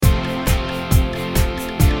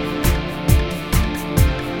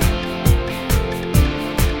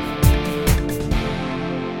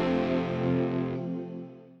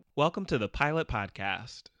Welcome to the Pilot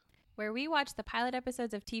Podcast, where we watch the pilot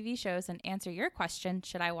episodes of TV shows and answer your question,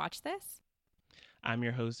 should I watch this? I'm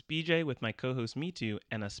your host, BJ, with my co-host, Mitu,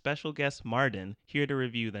 and a special guest, Marden, here to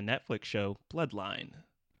review the Netflix show, Bloodline.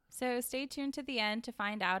 So stay tuned to the end to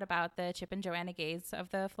find out about the Chip and Joanna Gays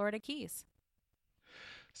of the Florida Keys.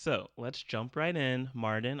 So let's jump right in.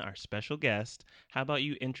 Marden, our special guest, how about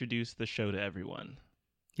you introduce the show to everyone?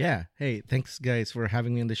 Yeah. Hey, thanks, guys, for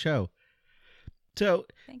having me on the show. So,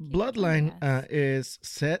 Bloodline is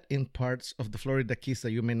set in parts of the Florida Keys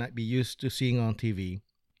that you may not be used to seeing on TV.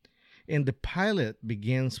 And the pilot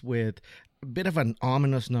begins with a bit of an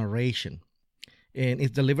ominous narration. And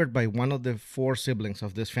it's delivered by one of the four siblings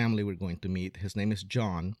of this family we're going to meet. His name is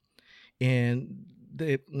John. And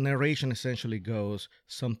the narration essentially goes,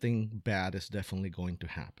 something bad is definitely going to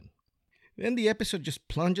happen. Then the episode just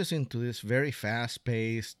plunges into this very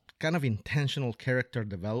fast-paced, kind of intentional character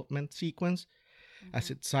development sequence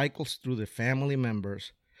as it cycles through the family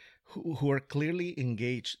members who are clearly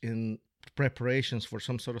engaged in preparations for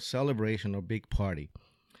some sort of celebration or big party.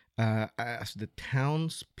 As the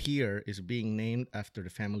town's pier is being named after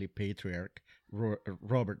the family patriarch,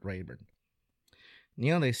 Robert Rayburn.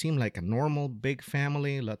 You know, they seem like a normal big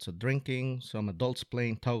family, lots of drinking, some adults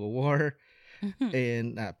playing tug of war,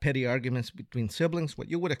 and petty arguments between siblings,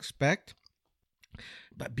 what you would expect.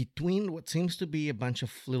 But between what seems to be a bunch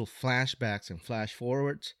of little flashbacks and flash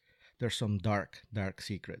forwards, there's some dark, dark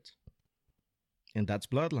secrets. And that's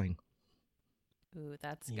Bloodline. Ooh,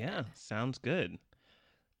 that's good. Yeah, sounds good.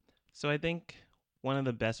 So I think one of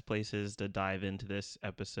the best places to dive into this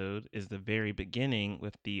episode is the very beginning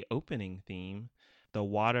with the opening theme, The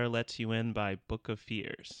Water Lets You In by Book of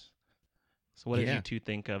Fears. So what did you two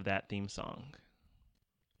think of that theme song?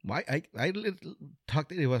 Well, I thought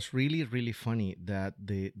that it was really, really funny that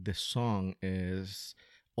the song is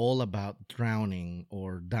all about drowning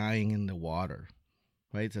or dying in the water,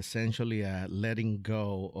 right? It's essentially a letting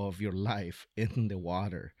go of your life in the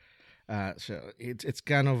water. So it's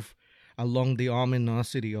kind of along the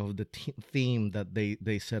ominosity of the theme that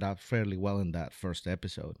they set up fairly well in that first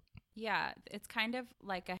episode. Yeah, it's kind of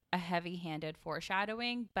like a heavy-handed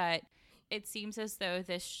foreshadowing, but it seems as though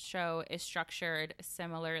this show is structured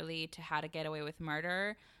similarly to How to Get Away with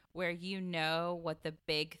Murder, where you know what the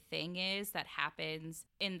big thing is that happens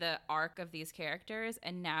in the arc of these characters,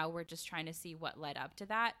 and now we're just trying to see what led up to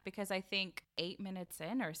that. Because I think 8 minutes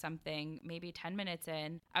in or something, maybe 10 minutes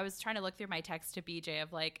in, I was trying to look through my text to BJ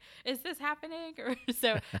of like, is this happening? Or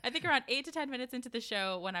so I think around 8 to 10 minutes into the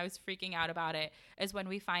show, when I was freaking out about it, is when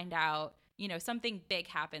we find out, you know, something big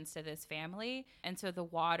happens to this family. And so the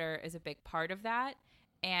water is a big part of that.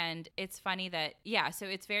 And it's funny that, so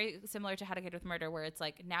it's very similar to How to Get with Murder, where it's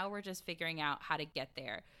like, now we're just figuring out how to get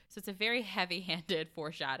there. So it's a very heavy-handed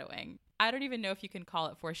foreshadowing. I don't even know if you can call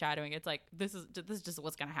it foreshadowing. It's like, this is just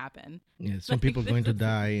what's going to happen. Yeah, some people are going to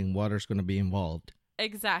die and water's going to be involved.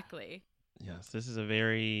 Exactly. Yes, this is a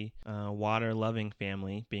very water-loving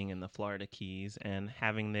family, being in the Florida Keys and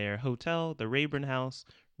having their hotel, the Rayburn House,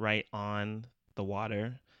 right on the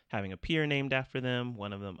water, having a pier named after them,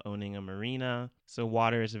 one of them owning a marina. So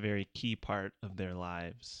water is a very key part of their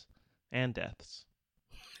lives and deaths.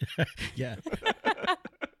 Yeah.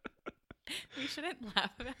 We shouldn't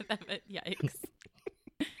laugh about that, but yikes.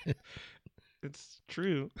 It's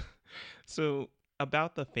true. So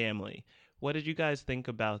about the family, what did you guys think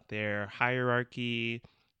about their hierarchy,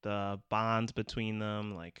 the bonds between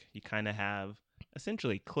them? Like, you kind of have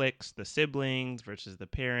essentially cliques, the siblings versus the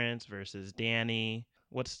parents versus Danny.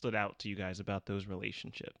 What stood out to you guys about those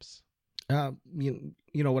relationships? You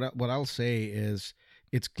know what I'll say is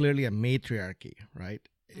it's clearly a matriarchy, right?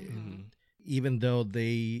 Mm-hmm. Even though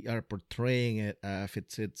they are portraying it if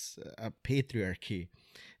it's a patriarchy,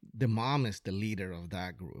 the mom is the leader of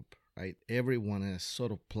that group, right? Everyone is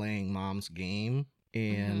sort of playing mom's game,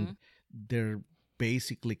 and they're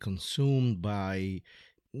basically consumed by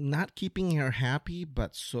not keeping her happy,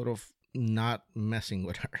 but sort of not messing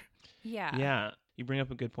with her. Yeah. Yeah. You bring up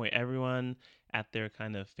a good point. Everyone at their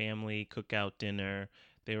kind of family cookout dinner,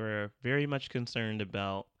 they were very much concerned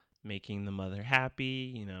about making the mother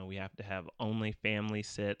happy. You know, we have to have only family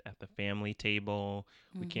sit at the family table.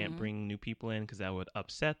 We can't bring new people in because that would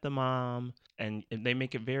upset the mom. And they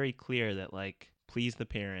make it very clear that, like, please the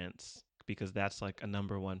parents, because that's like a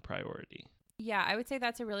number one priority. Yeah, I would say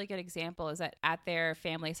that's a really good example, is that at their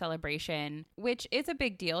family celebration, which is a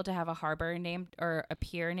big deal to have a harbor named or a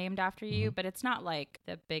pier named after you, but it's not like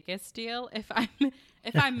the biggest deal. If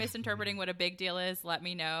I'm misinterpreting what a big deal is, let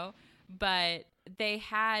me know. But they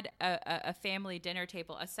had a family dinner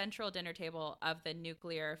table, a central dinner table of the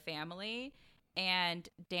nuclear family. And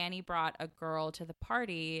Danny brought a girl to the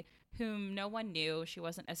party whom no one knew. She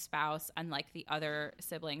wasn't a spouse, unlike the other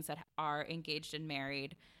siblings that are engaged and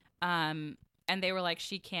married. And they were like,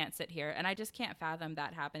 she can't sit here. And I just can't fathom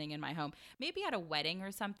that happening in my home. Maybe at a wedding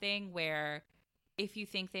or something where if you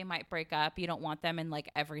think they might break up, you don't want them in like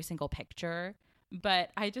every single picture. But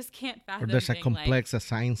I just can't fathom. Or there's a complex like,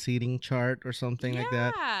 assigned seating chart or something like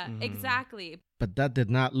that. Yeah, exactly. But that did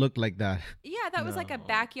not look like that. Yeah, that was like a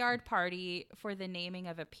backyard party for the naming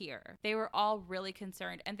of a peer. They were all really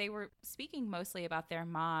concerned, and they were speaking mostly about their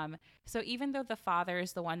mom. So even though the father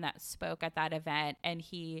is the one that spoke at that event, and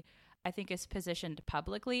he, I think, is positioned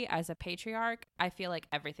publicly as a patriarch, I feel like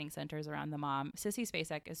everything centers around the mom. Sissy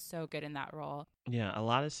Spacek is so good in that role. Yeah, a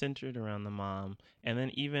lot is centered around the mom. And then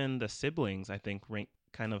even the siblings, I think, rank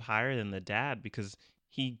kind of higher than the dad because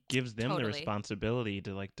he gives them the responsibility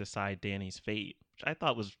to like decide Danny's fate, which I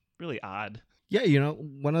thought was really odd. Yeah,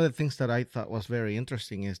 one of the things that I thought was very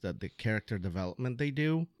interesting is that the character development they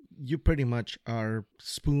do, you pretty much are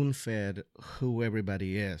spoon-fed who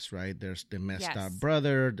everybody is, right? There's the messed up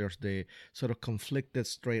brother, there's the sort of conflicted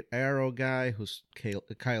straight arrow guy who's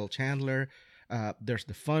Kyle Chandler, there's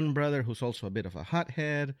the fun brother who's also a bit of a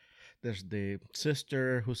hothead, there's the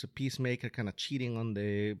sister who's a peacemaker, kind of cheating on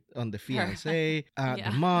the fiance.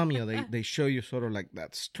 The mom, they show you sort of like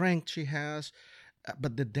that strength she has.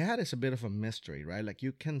 But the dad is a bit of a mystery, right? Like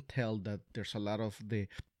you can tell that there's a lot of the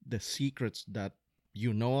secrets that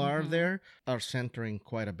are there are centering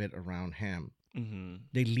quite a bit around him.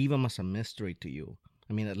 They leave him as a mystery to you.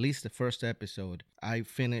 I mean, at least the first episode, I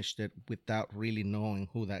finished it without really knowing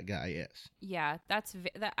who that guy is. Yeah, that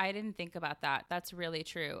I didn't think about that. That's really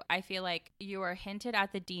true. I feel like you are hinted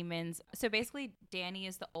at the demons. So basically, Danny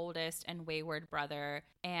is the oldest and wayward brother,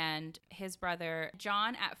 and his brother,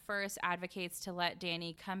 John, at first advocates to let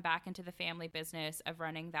Danny come back into the family business of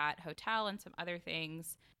running that hotel and some other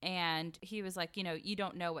things. And he was like, you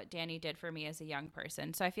don't know what Danny did for me as a young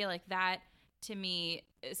person. So I feel like that, to me,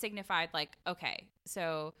 signified like, okay,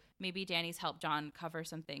 so maybe Danny's helped John cover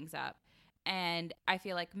some things up. And I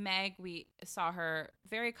feel like Meg, we saw her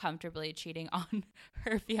very comfortably cheating on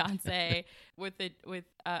her fiance with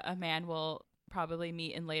a man we'll probably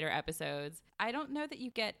meet in later episodes. I don't know that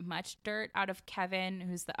you get much dirt out of Kevin,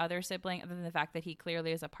 who's the other sibling, other than the fact that he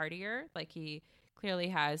clearly is a partier. Like he clearly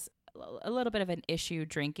has a little bit of an issue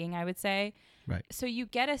drinking, I would say. Right. So you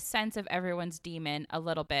get a sense of everyone's demon a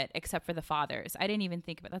little bit, except for the father's. I didn't even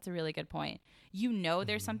think about that's a really good point.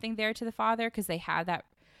 There's something there to the father because they had that.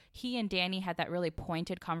 He and Danny had that really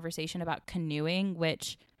pointed conversation about canoeing,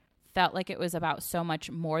 which felt like it was about so much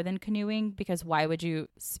more than canoeing. Because why would you?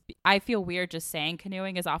 I feel weird just saying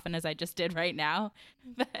canoeing as often as I just did right now.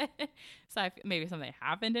 So maybe something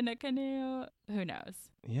happened in a canoe. Who knows?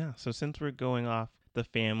 Yeah. So since we're going off the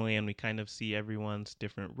family and we kind of see everyone's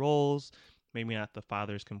different roles, maybe not the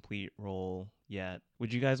father's complete role yet.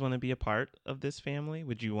 Would you guys want to be a part of this family?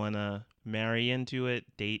 Would you want to marry into it,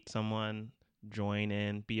 date someone, join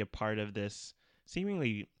in, be a part of this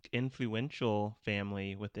seemingly influential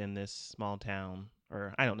family within this small town?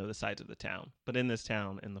 Or I don't know the size of the town, but in this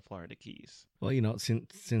town in the Florida Keys. Well,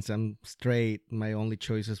 since I'm straight, my only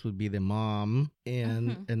choices would be the mom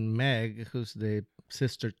and Meg, who's the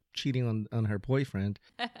sister cheating on her boyfriend.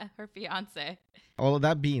 Her fiance. All of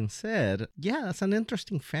that being said, yeah, it's an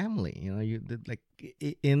interesting family.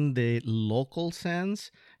 In the local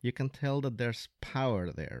sense, you can tell that there's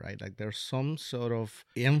power there, right? Like there's some sort of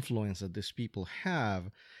influence that these people have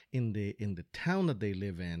in the town that they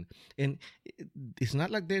live in, and it's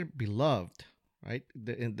not like they're beloved, right?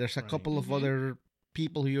 There's a couple of other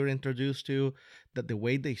people who you're introduced to that the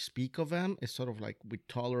way they speak of them is sort of like we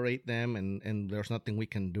tolerate them and there's nothing we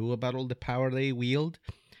can do about all the power they wield.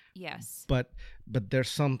 Yes. But there's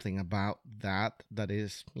something about that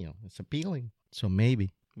is, it's appealing. So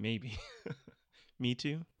maybe. Me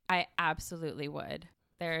too. I absolutely would.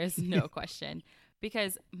 There is no question.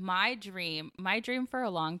 Because my dream for a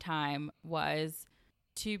long time was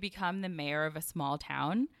to become the mayor of a small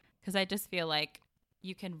town. Because I just feel like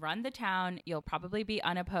you can run the town. You'll probably be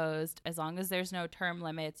unopposed. As long as there's no term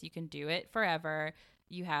limits, you can do it forever.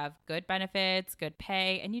 You have good benefits, good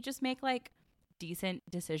pay, and you just make like decent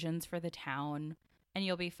decisions for the town and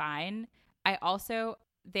you'll be fine.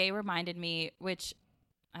 They reminded me, which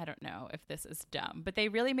I don't know if this is dumb, but they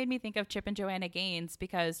really made me think of Chip and Joanna Gaines,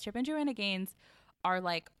 because Chip and Joanna Gaines are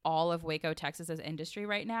like all of Waco, Texas's industry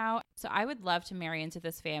right now. So I would love to marry into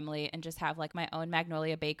this family and just have like my own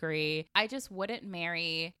Magnolia Bakery. I just wouldn't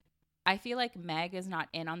marry. I feel like Meg is not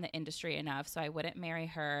in on the industry enough, so I wouldn't marry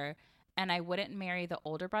her. And I wouldn't marry the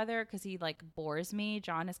older brother because he like bores me.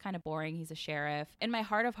 John is kind of boring. He's a sheriff. In my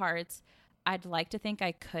heart of hearts, I'd like to think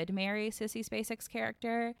I could marry Sissy Spacek's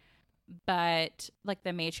character, but like the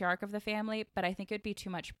matriarch of the family, but I think it would be too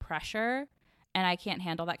much pressure and I can't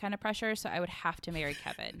handle that kind of pressure. So I would have to marry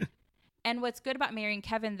Kevin. And what's good about marrying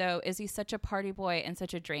Kevin, though, is he's such a party boy and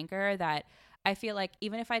such a drinker that I feel like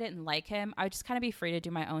even if I didn't like him, I would just kind of be free to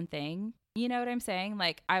do my own thing. You know what I'm saying?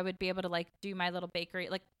 Like I would be able to like do my little bakery,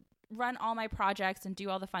 like run all my projects and do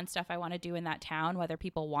all the fun stuff I want to do in that town, whether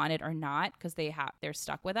people want it or not, because they're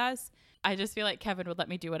stuck with us. I just feel like Kevin would let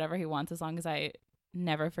me do whatever he wants as long as I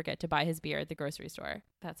never forget to buy his beer at the grocery store.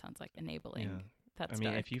 That sounds like enabling. Yeah. That's I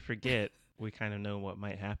mean, dark. if you forget, we kind of know what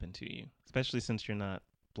might happen to you, especially since you're not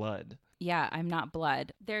blood. Yeah, I'm not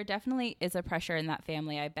blood. There definitely is a pressure in that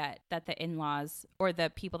family, I bet, that the in-laws or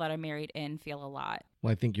the people that are married in feel a lot.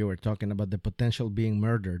 Well, I think you were talking about the potential being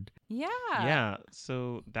murdered. Yeah. Yeah,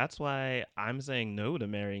 so that's why I'm saying no to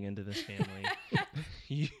marrying into this family.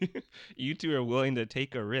 you, you two are willing to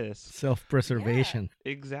take a risk. Self-preservation.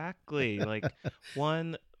 Exactly. Like,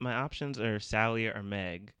 one, my options are Sally or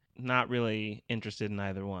Meg. Not really interested in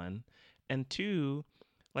either one. And two,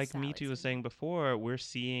 like Sally's Me Too was saying before, we're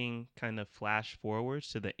seeing kind of flash forwards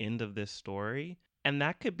to the end of this story. And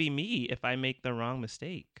that could be me if I make the wrong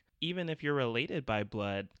mistake. Even if you're related by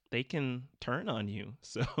blood, they can turn on you.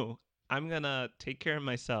 So I'm going to take care of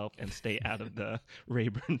myself and stay out of the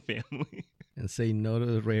Rayburn family. And say no to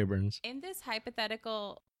the Rayburns. In this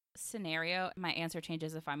hypothetical scenario, my answer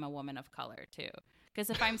changes if I'm a woman of color, too. Because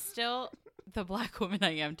if I'm still the Black woman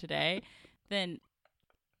I am today, then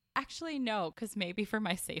actually, no, because maybe for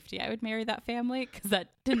my safety, I would marry that family because that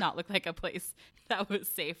did not look like a place that was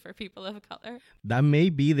safe for people of color. That may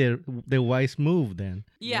be the wise move then.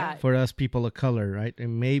 Yeah. For us people of color, right?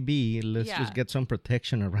 And maybe let's Yeah. just get some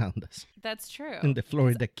protection around us That's true. in the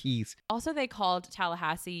Florida Keys. Also, they called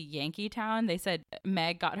Tallahassee Yankee Town. They said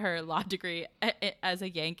Meg got her law degree as a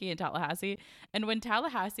Yankee in Tallahassee. And when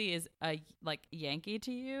Tallahassee is a Yankee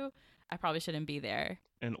to you, I probably shouldn't be there.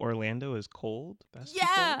 And Orlando is cold? That's too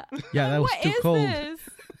Yeah. cold? Yeah, that was What too is cold. this?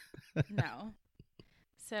 No.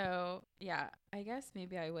 So, yeah, I guess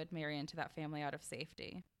maybe I would marry into that family out of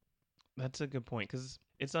safety. That's a good point, because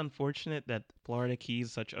it's unfortunate that Florida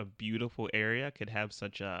Keys, such a beautiful area, could have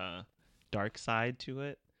such a dark side to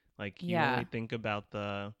it. Like, you Yeah. only think about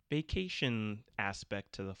the vacation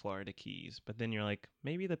aspect to the Florida Keys, but then you're like,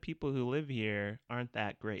 maybe the people who live here aren't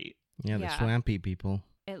that great. Yeah, the Yeah. swampy people.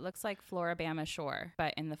 It looks like Floribama Shore,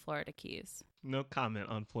 but in the Florida Keys. No comment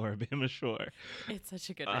on Floribama Shore. It's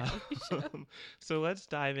such a good reality show. So let's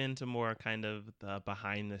dive into more kind of the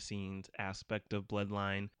behind the scenes aspect of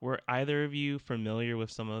Bloodline. Were either of you familiar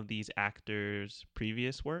with some of these actors'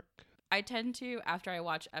 previous work? I tend to, after I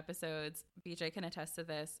watch episodes, BJ can attest to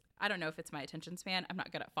this. I don't know if it's my attention span. I'm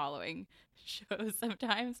not good at following shows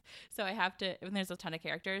sometimes. So I have to, when there's a ton of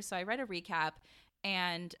characters. So I read a recap,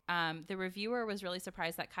 and the reviewer was really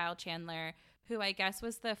surprised that Kyle Chandler, who I guess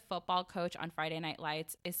was the football coach on Friday Night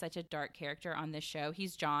Lights, is such a dark character on this show.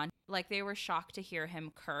 He's John. Like, they were shocked to hear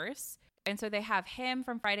him curse. And so they have him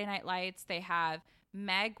from Friday Night Lights. They have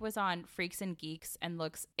Meg was on Freaks and Geeks and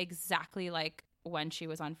looks exactly like when she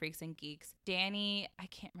was on Freaks and Geeks. Danny, I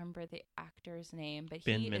can't remember the actor's name, but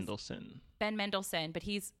Ben he Mendelsohn. is Ben Mendelsohn, but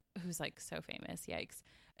who's like so famous. Yikes.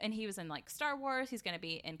 And he was in like Star Wars. He's going to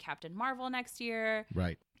be in Captain Marvel next year.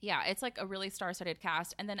 Right. Yeah, it's like a really star-studded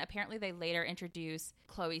cast. And then apparently they later introduce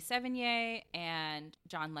Chloe Sevigny and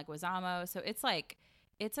John Leguizamo. So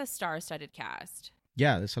it's a star-studded cast.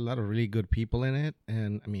 Yeah, there's a lot of really good people in it.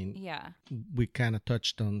 And I mean, Yeah. we kind of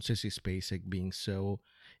touched on Sissy Spacek being so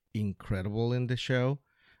incredible in the show.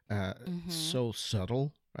 So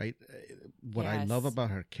subtle, right? What I love Yes. about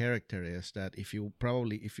her character is that if you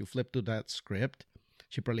flip to that script,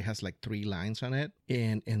 she probably has like 3 lines on it.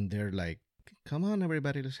 And they're like, come on,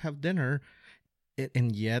 everybody, let's have dinner.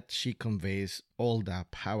 And yet she conveys all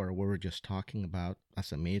that power we were just talking about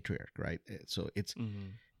as a matriarch, right? So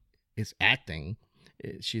it's acting.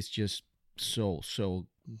 She's just so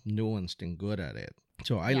nuanced and good at it.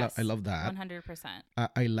 So I love that. 100%.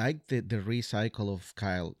 I like the recycle of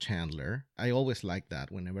Kyle Chandler. I always like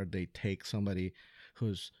that whenever they take somebody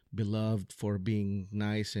who's beloved for being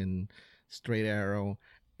nice and straight arrow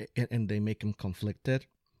and they make him conflicted.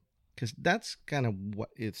 Because that's kind of what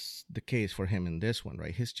is the case for him in this one,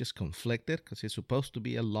 right? He's just conflicted because he's supposed to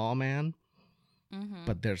be a lawman,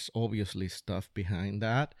 but there's obviously stuff behind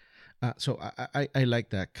that. So I like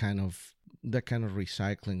that kind of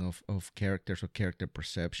recycling of characters or character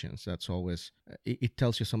perceptions. That's always, it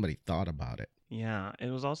tells you somebody thought about it. Yeah, it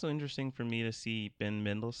was also interesting for me to see Ben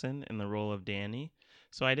Mendelsohn in the role of Danny.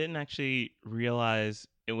 So I didn't actually realize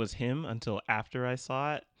it was him until after I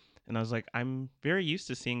saw it. And I was like, I'm very used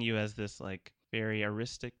to seeing you as this like very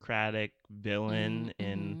aristocratic villain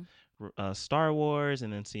in Mm-hmm. Star Wars,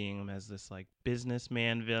 and then seeing him as this like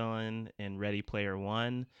businessman villain in Ready Player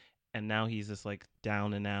One, and now he's this like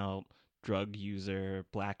down and out drug user,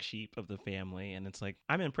 black sheep of the family, and it's like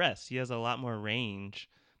I'm impressed. He has a lot more range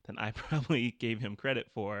than I probably gave him credit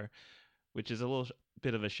for, which is a little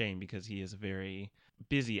bit of a shame because he is a very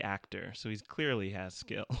busy actor, so he clearly has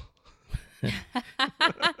skill.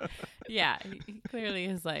 Yeah, he clearly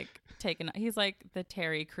is like he's like the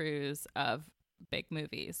Terry Crews of big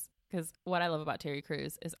movies. Because what I love about Terry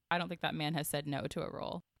Crews is I don't think that man has said no to a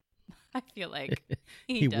role. I feel like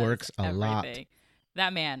He does works a lot. everything.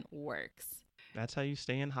 That man works. That's how you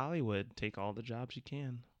stay in Hollywood. Take all the jobs you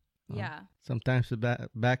can. Yeah. Sometimes it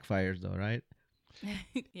backfires, though, right?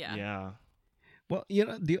 Yeah. Yeah. Well, you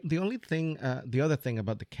know, the only thing, the other thing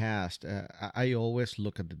about the cast, I always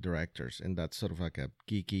look at the directors, and that's sort of like a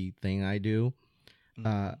geeky thing I do.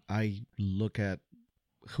 I look at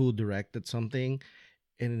who directed something,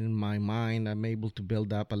 and in my mind, I'm able to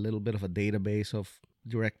build up a little bit of a database of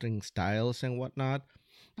directing styles and whatnot.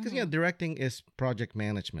 Because, Mm-hmm. directing is project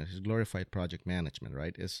management. It's glorified project management,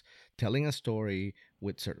 right? It's telling a story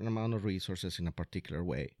with certain amount of resources in a particular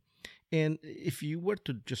way. And if you were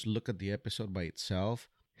to just look at the episode by itself,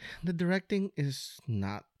 the directing is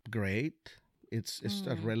not great. It's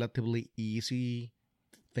a relatively easy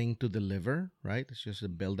thing to deliver, right? It's just a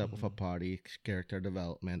build-up of a party, character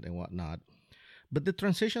development, and whatnot. But the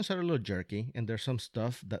transitions are a little jerky, and there's some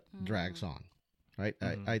stuff that drags on, right?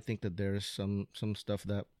 I think that there's some stuff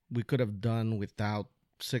that we could have done without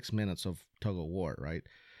 6 minutes of tug of war, right?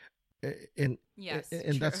 And Yes.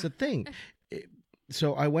 and that's true. the thing.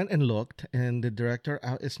 So I went and looked, and the director,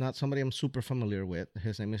 it's not somebody I'm super familiar with.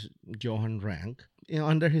 His name is Johan Rank.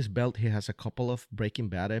 Under his belt, he has a couple of Breaking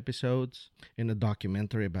Bad episodes and a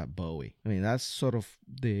documentary about Bowie. I mean, that's sort of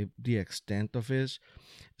the extent of his.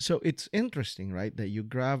 So it's interesting, right, that you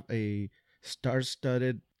grab a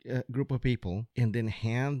star-studded group of people and then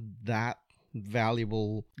hand that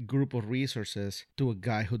valuable group of resources to a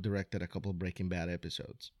guy who directed a couple of Breaking Bad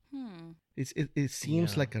episodes. It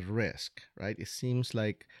seems like a risk, right? It seems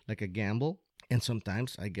like a gamble, and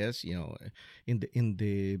sometimes I guess in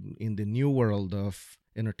the new world of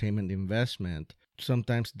entertainment investment,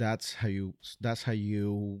 sometimes that's how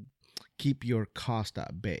you keep your cost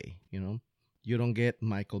at bay. You don't get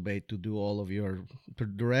Michael Bay to do all of your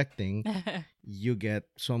directing. You get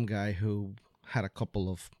some guy who had a couple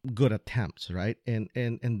of good attempts, right? And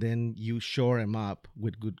then you shore him up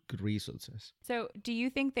with good resources. So, do you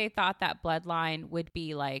think they thought that Bloodline would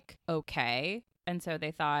be like okay, and so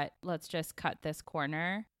they thought, let's just cut this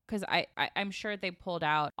corner? Because I'm sure they pulled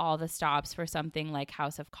out all the stops for something like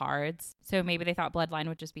House of Cards, so maybe they thought Bloodline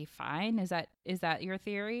would just be fine. Is that your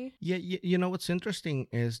theory? Yeah, you know what's interesting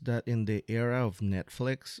is that in the era of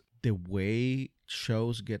Netflix, the way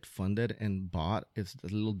shows get funded and bought is a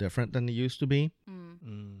little different than it used to be.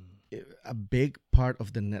 A big part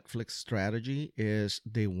of the Netflix strategy is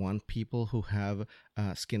they want people who have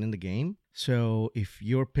skin in the game. So if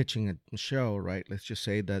you're pitching a show, right, let's just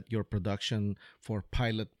say that your production for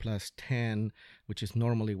pilot plus 10, which is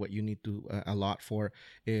normally what you need to allot for,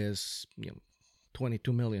 is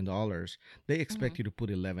 $22 million. They expect you to put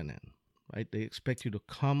 11 in, right? They expect you to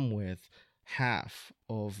come with half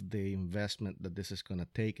of the investment that this is going to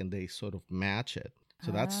take, and they sort of match it.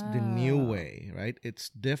 So that's the new way, right? It's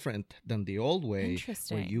different than the old way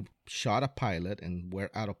where you shot a pilot and were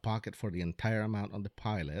out of pocket for the entire amount on the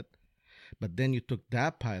pilot. But then you took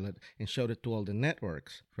that pilot and showed it to all the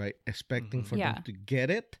networks, right? Expecting for them to get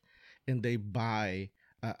it, and they buy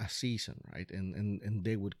a season, right? And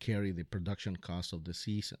they would carry the production cost of the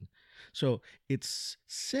season. So it's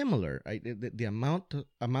similar, right? The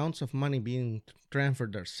amounts of money being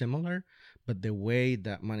transferred are similar, but the way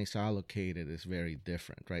that money is allocated is very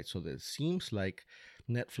different, right? So it seems like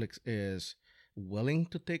Netflix is willing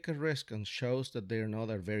to take a risk on shows that they know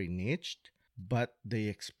are very niched, but they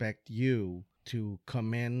expect you to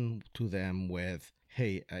come in to them with,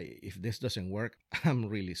 hey, if this doesn't work, I'm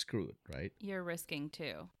really screwed, right? You're risking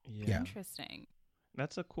too. Yeah. Interesting.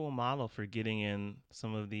 That's a cool model for getting in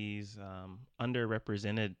some of these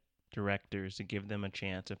underrepresented directors to give them a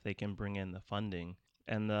chance if they can bring in the funding.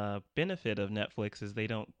 And the benefit of Netflix is they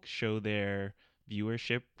don't show their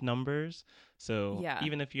viewership numbers. So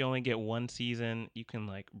even if you only get one season, you can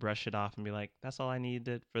like brush it off and be like, that's all I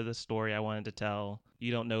needed for the story I wanted to tell.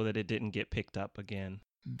 You don't know that it didn't get picked up again.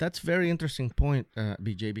 That's very interesting point,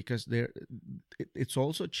 BJ, because it's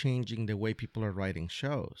also changing the way people are writing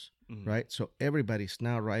shows, right? So everybody's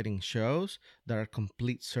now writing shows that are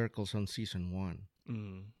complete circles on season one.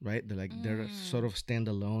 right? They're sort of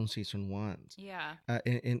standalone season ones. Yeah.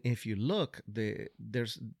 And if you look,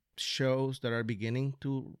 there's shows that are beginning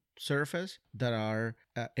to surface that are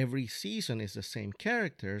every season is the same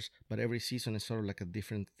characters, but every season is sort of like a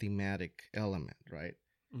different thematic element, right?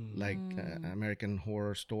 Like American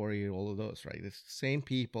Horror Story, all of those, right? It's the same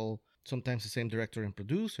people, sometimes the same director and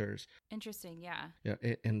producers. Interesting, yeah. Yeah,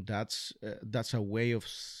 and that's a way of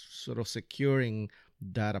sort of securing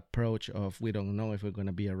that approach of we don't know if we're going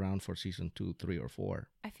to be around for season 2, 3, or 4.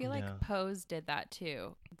 I feel like Pose did that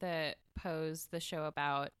too. The Pose, the show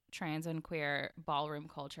about trans and queer ballroom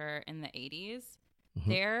culture in the 80s.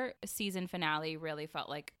 Their season finale really felt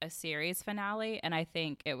like a series finale, and I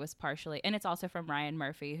think it was partially, and it's also from Ryan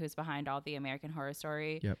Murphy, who's behind all the American Horror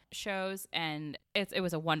Story shows, and it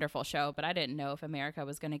was a wonderful show, but I didn't know if America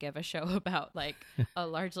was going to give a show about like a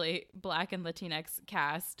largely Black and Latinx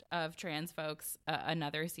cast of trans folks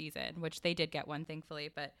another season, which they did get one, thankfully,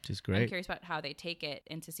 but I'm curious about how they take it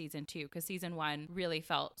into season 2, because season 1 really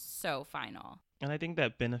felt so final. And I think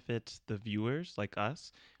that benefits the viewers like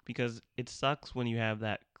us, because it sucks when you have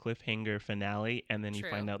that cliffhanger finale and then you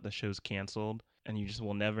find out the show's canceled and you just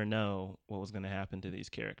will never know what was going to happen to these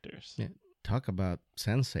characters. Yeah. Talk about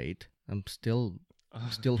sensate. I'm still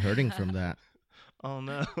hurting from that. Oh,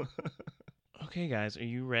 no. Okay, guys, are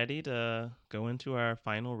you ready to go into our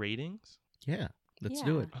final ratings? Yeah, let's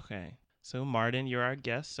do it. Okay. So, Martin, you're our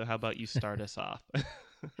guest, so how about you start us off?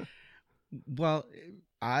 Well,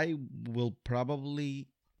 I will probably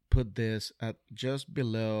put this at just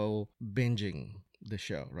below binging the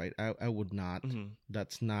show, right? I would not.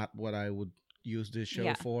 That's not what I would use this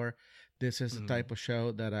show for. This is the type of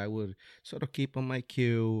show that I would sort of keep on my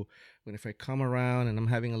queue when if I come around and I'm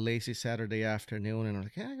having a lazy Saturday afternoon and I'm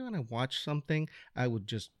like, I want to watch something, I would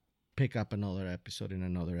just pick up another episode in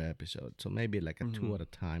another episode. So maybe like a 2 at a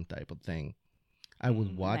time type of thing. I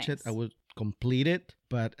would watch it. I would complete it,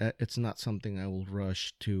 but it's not something I will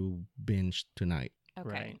rush to binge tonight. Okay.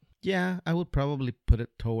 Right. Yeah, I would probably put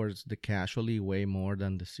it towards the casually way more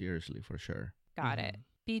than the seriously for sure. Got it.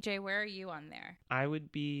 BJ, where are you on there? I would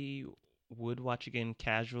watch again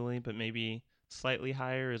casually, but maybe slightly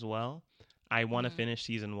higher as well. I want to finish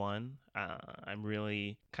season 1. I'm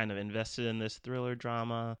really kind of invested in this thriller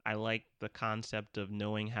drama. I like the concept of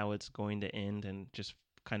knowing how it's going to end and just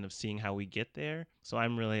kind of seeing how we get there. So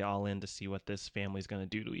I'm really all in to see what this family's going to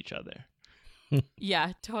do to each other.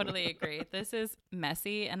 Yeah, totally agree. This is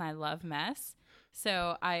messy and I love mess.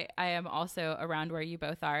 So I am also around where you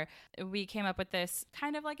both are. We came up with this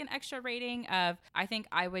kind of like an extra rating of, I think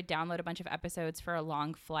I would download a bunch of episodes for a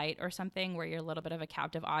long flight or something where you're a little bit of a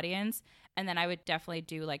captive audience. And then I would definitely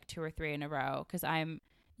do like 2 or 3 in a row because I'm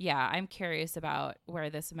curious about where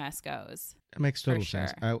this mess goes. It makes total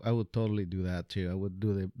sense. I would totally do that too. I would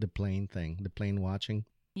do the plane thing, the plane watching.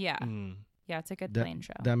 Yeah. Yeah, it's a good plane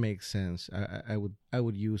show. That makes sense. I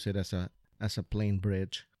would use it as a plane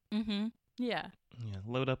bridge. Yeah. Yeah.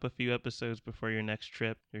 Load up a few episodes before your next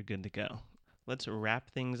trip. You're good to go. Let's wrap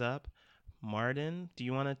things up. Martin, do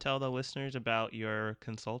you want to tell the listeners about your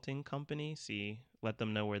consulting company? Let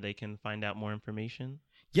them know where they can find out more information.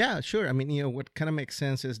 Yeah, sure. I mean, what kind of makes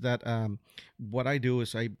sense is that what I do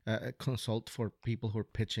is I consult for people who are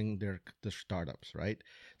pitching their startups, right?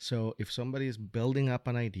 So if somebody is building up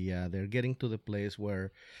an idea, they're getting to the place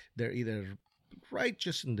where they're either right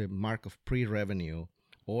just in the mark of pre-revenue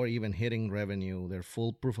or even hitting revenue, they're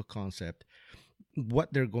full proof of concept.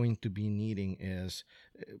 What they're going to be needing is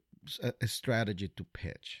a strategy to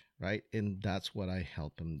pitch, right? And that's what I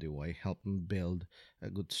help them do. I help them build a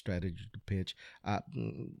good strategy to pitch.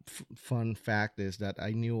 Fun fact is that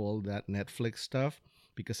I knew all that Netflix stuff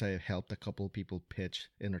because I helped a couple of people pitch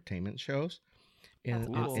entertainment shows.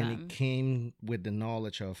 And, and it came with the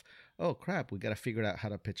knowledge of, oh crap, we got to figure out how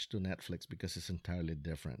to pitch to Netflix because it's entirely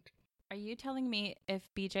different. Are you telling me if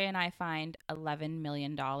BJ and I find $11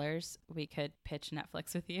 million, we could pitch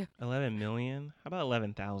Netflix with you? 11 million? How about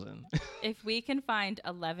 11,000? If we can find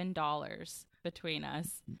 $11 between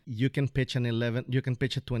us, you can pitch a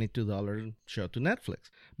 $22 show to Netflix.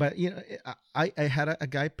 But I had a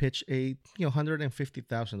guy pitch a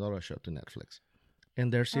 $150,000 show to Netflix,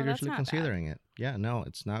 and they're seriously considering it. Yeah, no,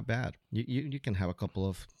 it's not bad. You can have a couple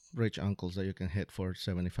of rich uncles that you can hit for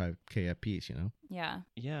 $75K a piece, Yeah.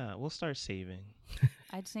 Yeah, we'll start saving.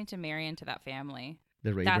 I just need to marry into that family.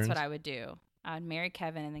 The Rayburns. That's what I would do. I would marry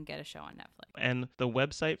Kevin and then get a show on Netflix. And the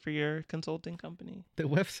website for your consulting company? The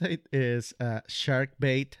website is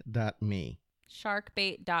sharkbait.me.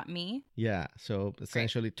 Sharkbait.me? Yeah, so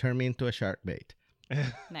essentially turn me into a shark bait.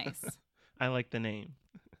 Nice. I like the name.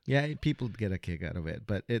 Yeah, people get a kick out of it,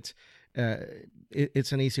 but it's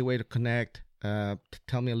an easy way to connect.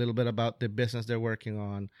 tell me a little bit about the business they're working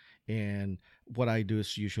on. And what I do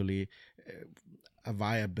is usually a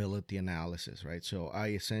viability analysis, right? So I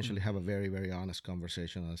essentially have a very, very honest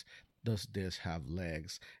conversation as, does this have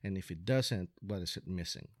legs? And if it doesn't, what is it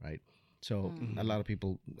missing, right? So a lot of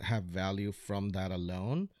people have value from that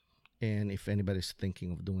alone. And if anybody's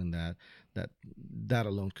thinking of doing that, that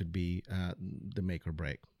alone could be the make or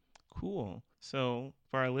break. Cool. So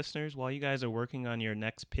for our listeners, while you guys are working on your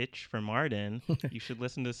next pitch for Martin, you should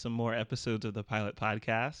listen to some more episodes of the Pilot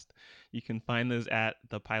Podcast. You can find those at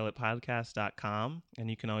thepilotpodcast.com, and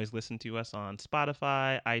you can always listen to us on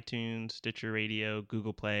Spotify, iTunes, Stitcher Radio,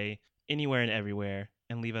 Google Play, anywhere and everywhere,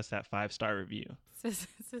 and leave us that 5-star review.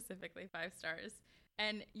 Specifically 5 stars.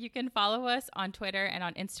 And you can follow us on Twitter and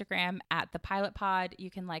on Instagram at The Pilot Pod. You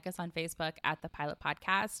can like us on Facebook at The Pilot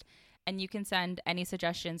Podcast. And you can send any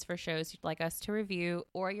suggestions for shows you'd like us to review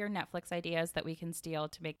or your Netflix ideas that we can steal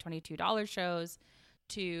to make $22 shows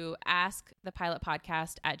to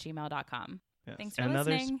askthepilotpodcast@gmail.com. Yes. Thanks for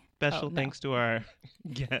Another listening. Special thanks to our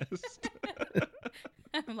guest.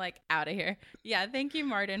 I'm like out of here. Yeah, thank you,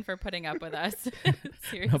 Martin, for putting up with us.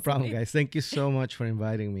 Seriously. No problem, guys. Thank you so much for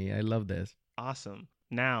inviting me. I love this. Awesome.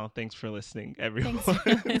 Now, thanks for listening, everyone. Thanks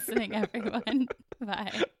for listening, everyone.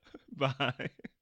 Bye. Bye.